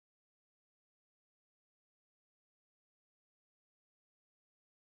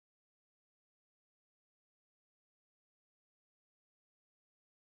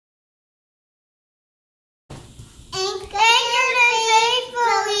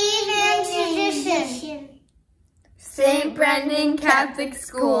Brandon Catholic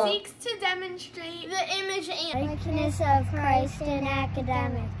School seeks to demonstrate the image and likeness of Christ in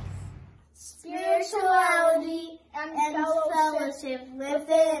academics, spirituality, and fellowship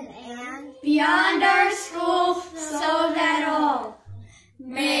within and beyond our school, so that all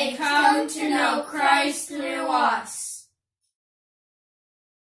may come to know Christ through us.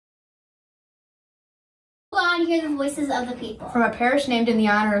 Hold on, hear the voices of the people. From a parish named in the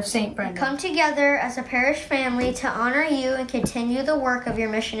honor of St. Brendan. Come together as a parish family to honor you and continue the work of your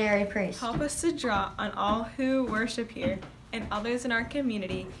missionary priest. Help us to draw on all who worship here and others in our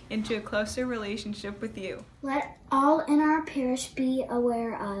community into a closer relationship with you. Let all in our parish be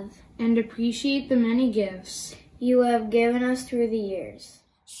aware of and appreciate the many gifts you have given us through the years.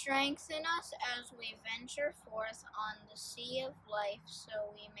 Strengthen us as we venture forth on the sea of life, so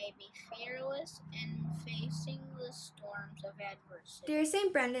we may be fearless in facing the storms of adversity. Dear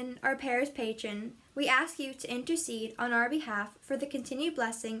St. Brendan, our parish patron, we ask you to intercede on our behalf for the continued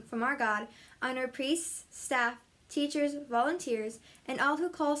blessing from our God on our priests, staff, teachers, volunteers, and all who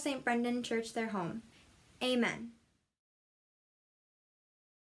call St. Brendan Church their home. Amen.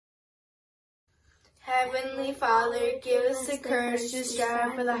 Heavenly Father, give us the courage to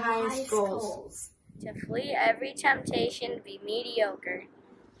strive for the highest goals. To flee every temptation to be mediocre.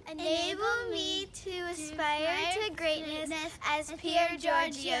 enable me to aspire to greatness as Pier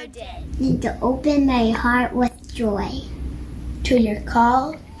Giorgio did. And to open my heart with joy to your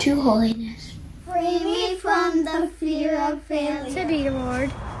call to holiness. Free me from the fear of failure. To be,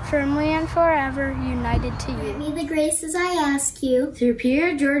 Lord, firmly and forever united to you. Grant me the graces I ask you through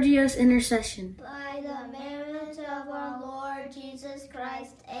Pier Giorgio's intercession. By the merit of our Lord Jesus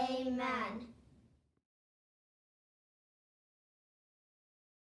Christ. Amen.